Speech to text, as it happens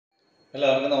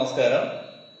എല്ലാവർക്കും നമസ്കാരം.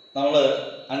 നമ്മൾ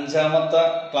അഞ്ചാമത്തെ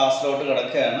ക്ലാസ്സിലോട്ട്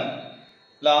കിടക്കുകയാണ്.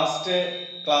 ലാസ്റ്റ്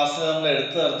ക്ലാസ്സിൽ നമ്മൾ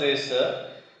എടുത്തു നിർദ്ദേശിച്ചത്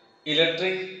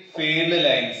ഇലക്ട്രിക് ഫീൽഡ്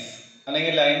ലൈൻസ്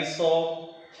അല്ലെങ്കിൽ ലൈൻസ് ഓഫ്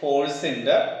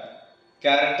ഫോഴ്സിൻ്റെ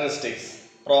ക്യാരക്ടറിസ്റ്റിക്സ്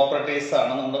പ്രോപ്പർട്ടീസ്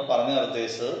ആണ് നമ്മൾ പറഞ്ഞു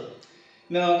നിർദ്ദേശിച്ചത്.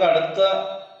 ഇനി നമുക്ക് അടുത്ത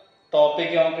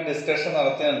ടോപ്പിക്ക് നമുക്ക് ഡിസ്കഷൻ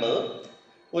നടത്തേണ്ടത്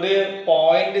ഒരു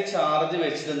പോയിന്റ് ചാർജ്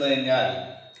വെച്ചിരുന്നു കഴിഞ്ഞാൽ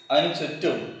അതിന്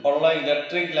ചുറ്റും ഉള്ള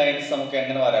ഇലക്ട്രിക് ലൈൻസ് നമുക്ക്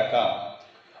എങ്ങനെ വരക്കാം.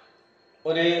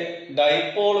 ഒരു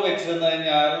ഡൈപോൾ വെച്ചിരുന്നു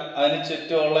കഴിഞ്ഞാൽ അതിന്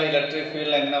ചുറ്റുമുള്ള ഇലക്ട്രിക്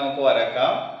ഫീൽഡ് എങ്ങനെ നമുക്ക്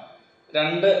വരക്കാം.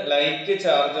 രണ്ട് ലൈക്ക്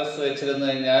ചാർജസ് വെച്ചിരുന്നു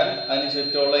കഴിഞ്ഞാൽ അതിന്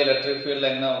ചുറ്റുമുള്ള ഇലക്ട്രിക് ഫീൽഡ്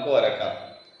എങ്ങനെ നമുക്ക് വരക്കാം.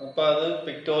 അപ്പോൾ അത്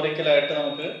പിക്ടോറിക്കലായിട്ട്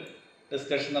നമുക്ക്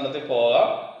ഡിസ്കഷൻ നടത്തി പോകാം.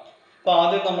 അപ്പോൾ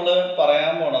ആദ്യം നമ്മൾ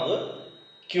പറയാൻ പോണത്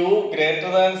Q ഗ്രേറ്റർ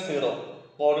ദാൻ 0.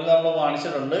 ബോർഡിൽ നമ്മൾ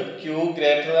കാണിച്ചിട്ടുണ്ട്. Q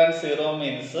greater than 0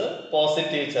 means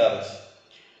positive charge.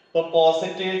 ഇപ്പോൾ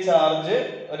പോസിറ്റീവ് ചാർജ്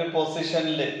ഒരു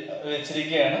പൊസിഷനിൽ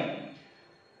വെച്ചിരിക്കുകയാണ്.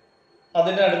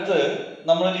 അതിൻ്റെ അടുത്ത്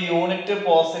നമ്മളൊരു യൂണിറ്റ്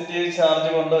പോസിറ്റീവ് ചാർജ്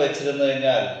കൊണ്ട് വെച്ചിരുന്നു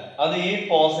കഴിഞ്ഞാൽ അത് ഈ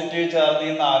പോസിറ്റീവ് ചാർജിൽ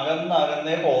നിന്ന്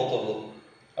അകന്നേ പോകത്തുള്ളൂ.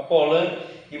 അപ്പോൾ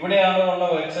ഇവിടെയാണ് കൊണ്ട്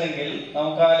വെച്ചെങ്കിൽ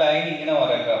നമുക്ക് ആ ലൈൻ ഇങ്ങനെ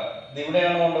വരക്കാം.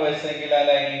 ഇവിടെയാണ് കൊണ്ട് വെച്ചെങ്കിൽ ആ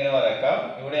ലൈൻ ഇങ്ങനെ വരക്കാം.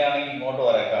 ഇവിടെയാണെങ്കിൽ ഇങ്ങോട്ട്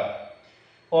വരക്കാം.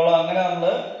 അപ്പോൾ അങ്ങനെ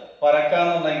നമ്മൾ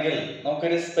വരക്കാന്നുണ്ടെങ്കിൽ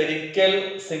നമുക്കൊരു സ്പെരിക്കൽ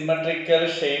സിമെട്രിക്കൽ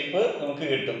ഷേപ്പ് നമുക്ക്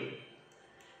കിട്ടും.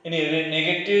 ഇനി ഒരു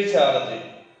negative charge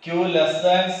Q less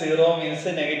than 0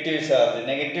 means negative charge.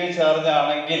 Negative charge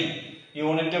ആണെങ്കിൽ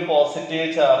യൂണിറ്റ് പോസിറ്റീവ്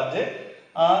ചാർജ്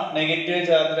ആ നെഗറ്റീവ്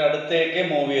ചാർജിന്റെ അടുത്തേക്ക്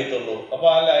മൂവ് ചെയ്യത്തുള്ളൂ. അപ്പോൾ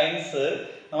ആ ലൈൻസ്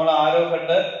നമ്മൾ ആരോ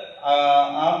ഹെഡ്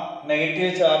ആ നെഗറ്റീവ്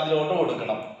ചാർജിലോട്ട്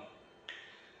കൊടുക്കണം.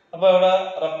 അപ്പോൾ ഇവിടെ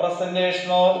representation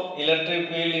of electric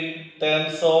field in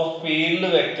terms of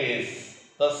field vectors.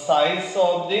 The size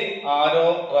of the arrow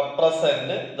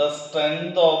represent the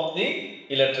strength of the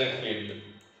electric field.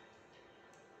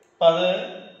 അപ്പം അത്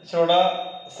ഇച്ചിരൂടെ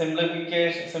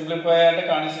സിംപ്ലിഫൈ ആയിട്ട്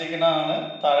കാണിച്ചിരിക്കുന്നതാണ്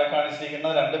താഴെ കാണിച്ചിരിക്കുന്ന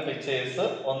രണ്ട് പിക്ചേഴ്സ്.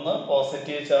 ഒന്ന്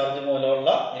പോസിറ്റീവ് ചാർജ്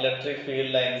മൂലമുള്ള ഇലക്ട്രിക്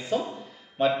ഫീൽഡ് ലൈൻസും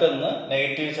മറ്റൊന്ന്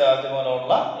നെഗറ്റീവ് ചാർജ്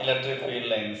മൂലമുള്ള ഇലക്ട്രിക്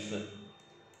ഫീൽഡ് ലൈൻസ്.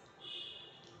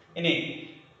 ഇനി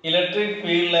electric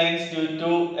field lines due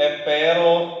to A pair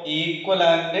of equal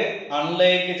and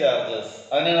unlike charges.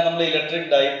 അതിനാണ് നമ്മൾ ഇലക്ട്രിക്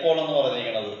ഡൈപോൾ എന്ന്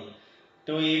പറഞ്ഞിരിക്കുന്നത്.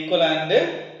 Two equal and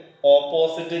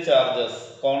opposite charges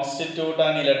constitute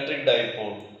an electric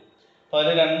dipole. അപ്പോൾ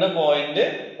അതിൽ രണ്ട് പോയിന്റ്,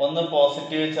 ഒന്ന്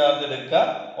പോസിറ്റീവ് ചാർജ് എടുക്കുക,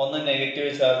 ഒന്ന്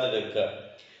നെഗറ്റീവ് ചാർജ് എടുക്കുക.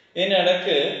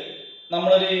 ഇതിനിടയ്ക്ക്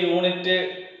നമ്മളൊരു യൂണിറ്റ്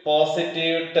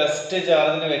പോസിറ്റീവ് ടെസ്റ്റ്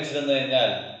ചാർജിന് വെച്ചിരുന്നു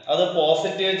കഴിഞ്ഞാൽ അത്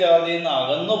പോസിറ്റീവ് ചാർജിൽ നിന്ന്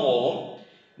അകന്നു പോകും,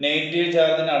 നെഗറ്റീവ്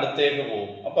ചാർജിന് അടുത്തേക്ക് പോകും.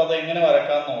 അപ്പോൾ അതെങ്ങനെ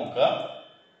വരക്കാൻ നോക്കുക.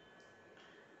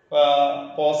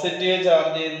 പോസിറ്റീവ്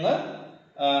ചാർജിൽ നിന്ന്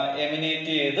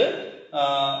എമിനേറ്റ് ചെയ്ത്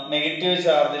നെഗറ്റീവ്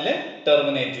ചാർജിൽ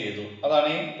ടെർമിനേറ്റ് ചെയ്തു. അതാണ്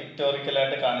ഈ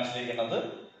പിക്ടോറിക്കലായിട്ട് കാണിച്ചിരിക്കുന്നത്.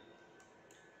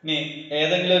 ഇനി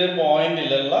ഏതെങ്കിലും ഒരു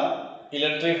പോയിന്റിലുള്ള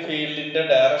ഇലക്ട്രിക് ഫീൽഡിന്റെ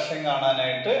ഡയറക്ഷൻ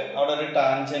കാണാനായിട്ട് അവിടെ ഒരു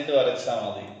ടാൻജന്റ് വരച്ചാൽ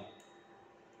മതി.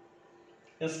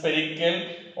 സ്പെരിക്കൽ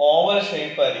ഓവൽ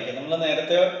ഷേപ്പ് ആയിരിക്കും. നമ്മൾ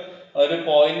നേരത്തെ ഒരു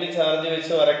പോയിന്റ് ചാർജ്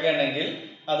വെച്ച് വരയ്ക്കുകയാണെങ്കിൽ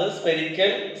അത്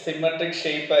സ്പെരിക്കൽ സിമെട്രിക്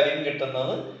ഷേപ്പ് ആയിരിക്കും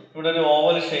കിട്ടുന്നത്. ഇവിടെ ഒരു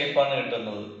ഓവൽ ഷേപ്പാണ്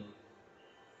കിട്ടുന്നത്.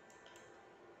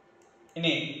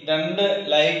 ഇനി രണ്ട്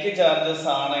ലൈക്ക് ചാർജസ്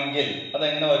ആണെങ്കിൽ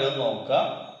അതെങ്ങനെ വരും നോക്കാം.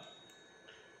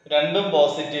 രണ്ടും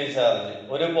പോസിറ്റീവ് ചാർജ്.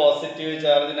 ഒരു പോസിറ്റീവ്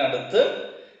ചാർജിനടുത്ത്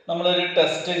നമ്മളൊരു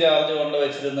ടെസ്റ്റ് ചാർജ് കൊണ്ട്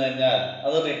വെച്ചിരുന്നു കഴിഞ്ഞാൽ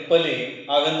അത് റിപ്പൽ ചെയ്യും,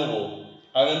 അകന്നു പോകും.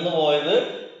 അകന്നു പോയത്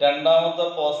രണ്ടാമത്തെ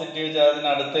പോസിറ്റീവ്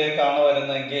ചാർജിനടുത്തേക്കാണ്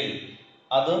വരുന്നതെങ്കിൽ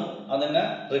അതും അതിനെ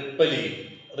റിപ്പൽ ചെയ്യും.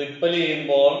 റിപ്പൽ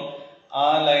ചെയ്യുമ്പോൾ ആ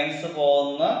ലൈൻസ്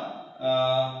പോകുന്ന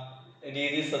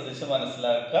രീതി ശ്രദ്ധിച്ച്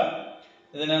മനസ്സിലാക്കുക.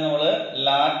 ഇതിനെ നമ്മൾ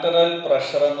ലാറ്ററൽ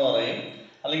പ്രഷർ എന്ന് പറയും.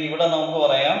 അല്ലെങ്കിൽ ഇവിടെ നമുക്ക്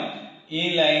പറയാം ഈ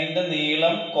ലൈനിന്റെ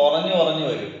നീളം കുറഞ്ഞു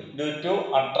വരും due to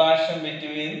attraction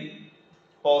between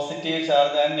positive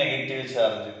charge and negative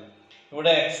charge.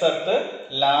 ഇവിടെ എക്സെപ്റ്റ്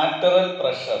ലാറ്ററൽ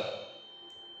പ്രഷർ.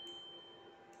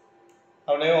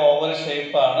 അവിടെ ഓവൽ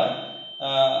ഷേപ്പാണ്.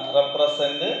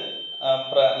 Represent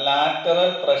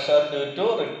lateral pressure due to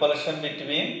repulsion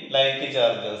between like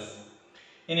charges.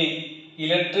 ഇനി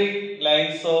electric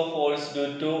lines of force due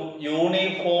to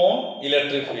uniform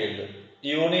electric field.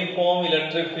 Uniform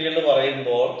electric field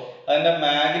പറയുമ്പോൾ അതിൻ്റെ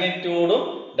മാഗ്നിറ്റ്യൂഡും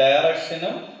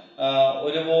ഡയറക്ഷനും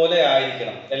ഒരുപോലെ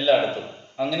ആയിരിക്കണം എല്ലായിടത്തും.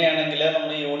 അങ്ങനെയാണെങ്കിലേ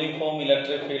നമ്മൾ യൂണിഫോം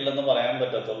ഇലക്ട്രിക് ഫീൽഡ് എന്ന് പറയാൻ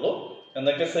പറ്റത്തുള്ളൂ.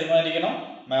 എന്തൊക്കെ സെയിം ആയിരിക്കണം?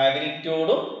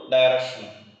 മാഗ്നിറ്റ്യൂഡും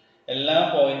ഡയറക്ഷനും എല്ലാ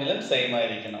പോയിന്റിലും സെയിം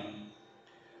ആയിരിക്കണം.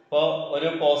 അപ്പോൾ ഒരു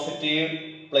പോസിറ്റീവ്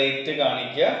പ്ലേറ്റ്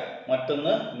കാണിക്കുക,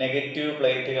 മറ്റൊന്ന് നെഗറ്റീവ്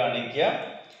പ്ലേറ്റ് കാണിക്കുക.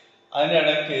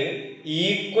 അതിനിടയ്ക്ക്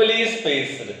ഈക്വലി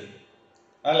സ്പേസ്ഡ്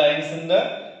ആ ലൈൻസിൻ്റെ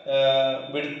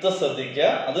വിഡ്ത്ത് ശ്രദ്ധിക്കുക,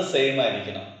 അത് സെയിം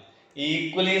ആയിരിക്കണം.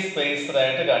 ഈക്വലി സ്പേസ്ഡ്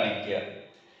ആയിട്ട് കാണിക്കുക.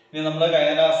 ഇനി നമ്മൾ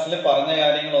കഴിഞ്ഞ ക്ലാസ്സിൽ പറഞ്ഞ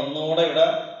കാര്യങ്ങൾ ഒന്നുകൂടെ ഇവിടെ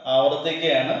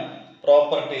ആവർത്തിക്കുകയാണ്.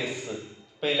 പ്രോപ്പർട്ടീസ്.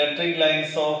 ഇപ്പൊ electric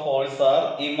lines of force R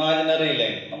imaginary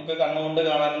line. നമുക്ക് കണ്ണുകൊണ്ട്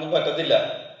കാണാനൊന്നും പറ്റത്തില്ല.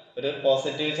 ഒരു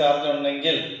പോസിറ്റീവ് ചാർജ്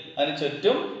ഉണ്ടെങ്കിൽ അതിന്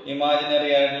ചുറ്റും ഇമാജിനറി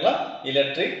ആയിട്ടുള്ള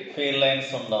ഇലക്ട്രിക് ഫീൽഡ്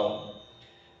ലൈൻസ് ഉണ്ടാവും.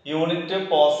 Unit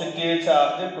positive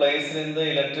charge placed in the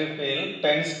electric field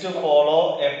tends to follow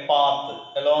A path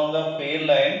along the field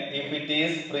line if it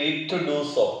is free to do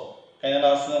so. കഴിഞ്ഞ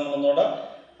ക്ലാസ്സിൽ നമ്മൾ ഒന്നുകൂടെ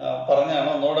പറഞ്ഞാണ്,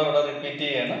 ഒന്നുകൂടെ ഇവിടെ റിപ്പീറ്റ്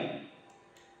ചെയ്യാണ്.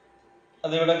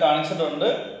 അതിവിടെ കാണിച്ചിട്ടുണ്ട്.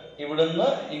 ഇവിടുന്ന്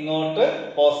ഇങ്ങോട്ട്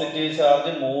പോസിറ്റീവ്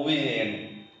ചാർജ് മൂവ് ചെയ്യണം.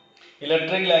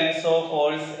 Electric lines of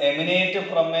force എമിനേറ്റ്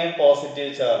from A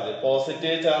positive charge.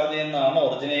 Positive ചാർജിൽ നിന്നാണ്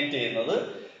ഒറിജിനേറ്റ് ചെയ്യുന്നത്.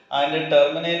 And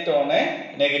terminate on A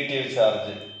negative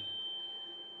charge.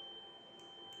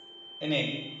 ഇനി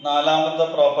നാലാമത്തെ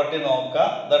പ്രോപ്പർട്ടി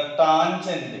നോക്കാം. The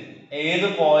tangent. ഏത്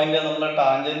പോയിന്റ് നമ്മൾ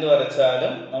ടാൻജന്റ്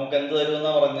വരച്ചാലും നമുക്ക് എന്ത്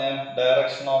തരുമെന്ന് പറഞ്ഞ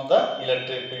direction of the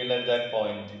electric field at that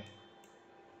point.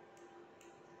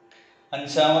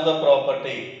 അഞ്ചാമത്തെ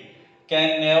property can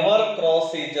never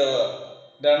cross each other.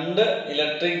 രണ്ട്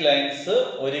ഇലക്ട്രിക് ലൈൻസ്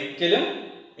ഒരിക്കലും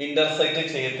ഇന്റർസെക്ട്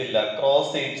ചെയ്യത്തില്ല,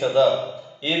 cross each other.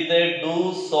 If they do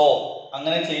so,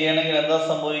 അങ്ങനെ ചെയ്യണമെങ്കിൽ എന്താ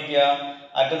സംഭവിക്കുക?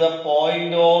 At the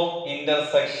point of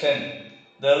intersection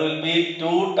there will be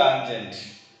two tangent.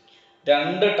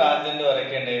 രണ്ട് tangent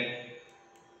വരയ്ക്കേണ്ടി.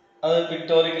 അത്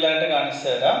പിക്ടോറിക്കലായിട്ട് കാണിച്ചു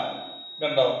തരാം.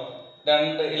 കണ്ടോ,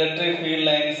 രണ്ട് ഇലക്ട്രിക് ഫീൽഡ്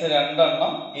ലൈൻസ്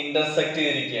രണ്ടെണ്ണം ഇന്റർസെക്ട്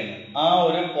ചെയ്തിരിക്കുകയാണ്. ആ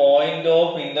ഒരു പോയിന്റ്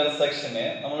ഓഫ് ഇന്റർസെക്ഷന്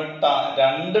നമ്മൾ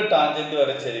രണ്ട് ടാൻജന്റ്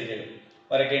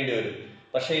വരയ്ക്കേണ്ടി വരും.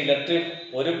 പക്ഷെ ഇലക്ട്രിക്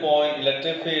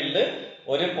ഫീൽഡ്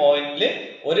ഒരു പോയിന്റിൽ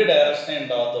ഒരു ഡയറക്ഷനേ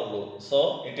ഉണ്ടാകത്തുള്ളൂ. So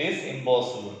it is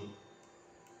impossible.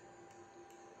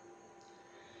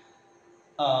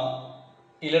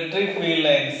 Electric field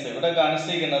lines ഇവിടെ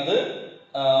കാണിച്ചിരിക്കുന്നത്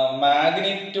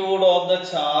magnitude of the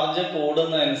charge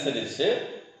കൂടുന്നതനുസരിച്ച്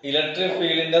electric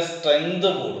ഫീൽഡിന്റെ സ്ട്രെങ്ത്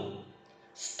കൂടും.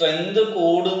 സ്ട്രെങ്ത്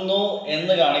കൂടുന്നു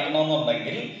എന്ന്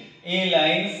കാണിക്കണമെന്നുണ്ടെങ്കിൽ ഈ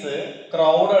ലൈൻസ്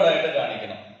ക്രൗഡഡ് ആയിട്ട്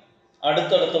കാണിക്കണം,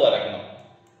 അടുത്തടുത്ത് വരക്കണം.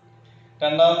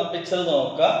 രണ്ടാമത്തെ പിക്ചർ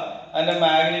നോക്കുക. അതിന്റെ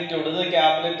മാഗ്നിറ്റ്യൂഡ്, ഇത്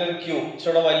ക്യാപിറ്റൽ ക്യൂ,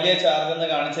 ഇച്ചിരി വലിയ ചാർജ് എന്ന്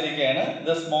കാണിച്ചിരിക്കുകയാണ്.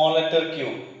 ഇത് സ്മോൾ ലെറ്റർ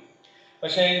ക്യൂ.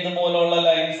 പക്ഷേ ഇതുമൂലമുള്ള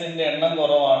ലൈൻസിന്റെ എണ്ണം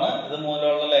കുറവാണ്,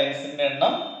 ഇതുമൂലമുള്ള ലൈൻസിന്റെ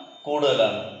എണ്ണം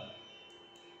കൂടുതലാണ്.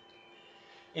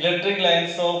 Electric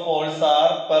lines of force are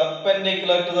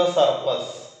perpendicular to the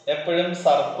surface. എപ്പോഴും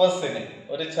സർഫസിന്,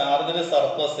 ഒരു ചാർജ്ഡ്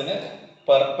സർഫസിന്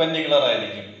പെർപെൻഡിക്കുലർ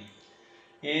ആയിരിക്കും.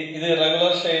 ഇത്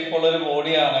ഇറഗുലർ ഷേപ്പ് ഉള്ള ഒരു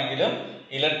ബോഡി ആണെങ്കിലും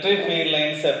ഇലക്ട്രിക് ഫീൽഡ്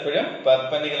ലൈൻസ് എപ്പോഴും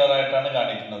പെർപെൻഡിക്കുലർ ആയിട്ടാണ്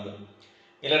കാണിക്കുന്നത്.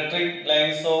 Electric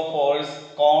lines of force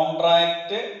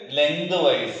contract length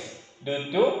vice due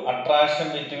to attraction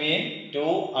between two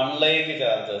unlike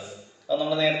charges. അത്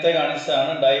നമ്മൾ നേരത്തെ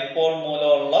കാണിച്ചതാണ്. ഡൈപോൾ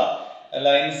മൂലമുള്ള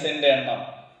ലൈൻസിന്റെ എണ്ണം,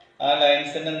 ആ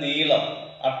ലൈൻസിന്റെ നീളം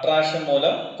അട്രാക്ഷൻ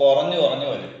മൂലം കുറഞ്ഞു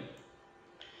വരും.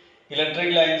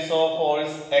 Electric lines of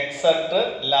force except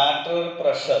lateral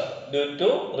pressure due to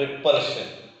repulsion.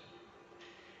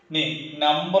 ഇനി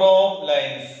number of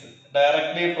lines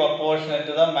directly proportional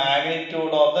to the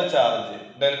magnitude of the charge.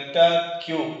 Delta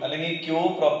Q അല്ലെങ്കിൽ ക്യൂ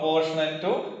പ്രൊപ്പോർഷണൽ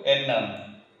ടു എൻ ആണ്.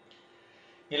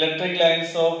 Electric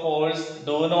lines of force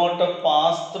do not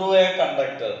pass through A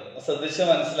conductor. ശ്രദ്ധിച്ച്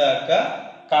മനസ്സിലാക്കുക.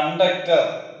 Conductor,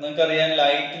 നിങ്ങൾക്കറിയാം,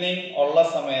 lightning ഉള്ള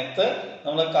സമയത്ത്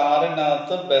നമ്മൾ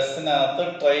കാറിനകത്ത്, ബസ്സിനകത്ത്,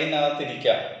 ട്രെയിനകത്ത്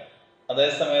ഇരിക്കാം. അതേ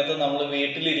സമയത്ത് നമ്മൾ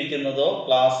വീട്ടിലിരിക്കുന്നതോ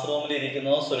ക്ലാസ് റൂമിൽ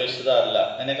ഇരിക്കുന്നതോ സുരക്ഷിതമല്ല.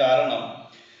 അതിന് കാരണം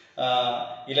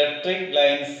ഇലക്ട്രിക്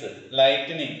ലൈൻസ്,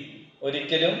 ലൈറ്റ്നിങ്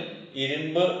ഒരിക്കലും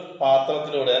ഇരുമ്പ്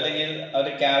പാത്രത്തിലൂടെ അല്ലെങ്കിൽ ഒരു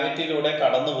ക്യാവിറ്റിയിലൂടെ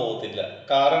കടന്നു പോകത്തില്ല.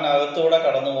 കാറിനകത്തൂടെ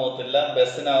കടന്നു പോകത്തില്ല,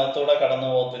 ബസ്സിനകത്തൂടെ കടന്നു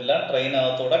പോകത്തില്ല,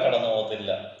 ട്രെയിനകത്തൂടെ കടന്നു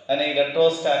പോകത്തില്ല. അതിനെ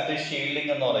ഇലക്ട്രോസ്റ്റാറ്റിക്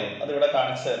ഷീൽഡിംഗ് എന്ന് പറയും. അതിവിടെ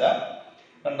കാണിച്ചു തരാം.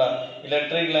 കണ്ട,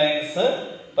 ഇലക്ട്രിക് ലൈൻസ്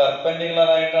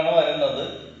പെർപെൻഡിക്കുലർ ആയിട്ടാണ് വരുന്നത്,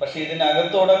 പക്ഷെ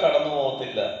ഇതിനകത്തൂടെ കടന്നു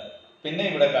പോകത്തില്ല. പിന്നെ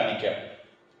ഇവിടെ കാണിക്കാം.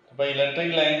 അപ്പൊ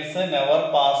electric lines never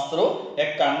pass through A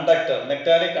conductor,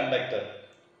 metallic conductor.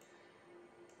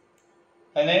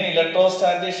 അതിനെ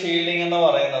ഇലക്ട്രോസ്റ്റാറ്റിക് ഷീൽഡിംഗ് എന്ന്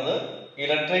പറയുന്നത്.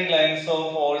 Electric lines of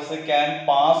force can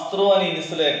pass through an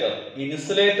insulator.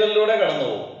 ഇൻസുലേറ്ററിലൂടെ കടന്നു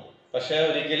പോകും, പക്ഷെ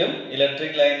ഒരിക്കലും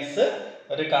ഇലക്ട്രിക് ലൈൻസ്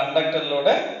ഒരു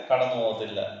കണ്ടക്ടറിലൂടെ കടന്നു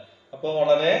പോകത്തില്ല. അപ്പോൾ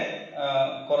വളരെ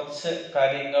കുറച്ച്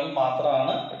കാര്യങ്ങൾ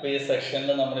മാത്രമാണ് ഇപ്പോൾ ഈ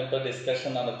സെക്ഷനിൽ നമ്മളിപ്പോൾ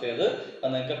ഡിസ്കഷൻ നടത്തിയത്. അത്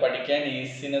നിങ്ങൾക്ക് പഠിക്കാൻ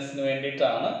ഈസിനെസ്സിന്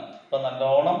വേണ്ടിയിട്ടാണ്. അപ്പോൾ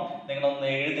നല്ലോണം നിങ്ങളൊന്ന്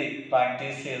എഴുതി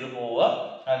പ്രാക്ടീസ് ചെയ്ത് പോവുക.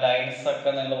 ആ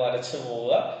ലൈൻസൊക്കെ നിങ്ങൾ വരച്ച്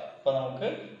പോവുക. അപ്പോൾ നമുക്ക്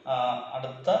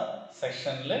അടുത്ത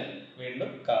സെക്ഷനിൽ വീണ്ടും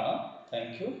കാണാം.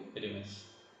 Thank you very much.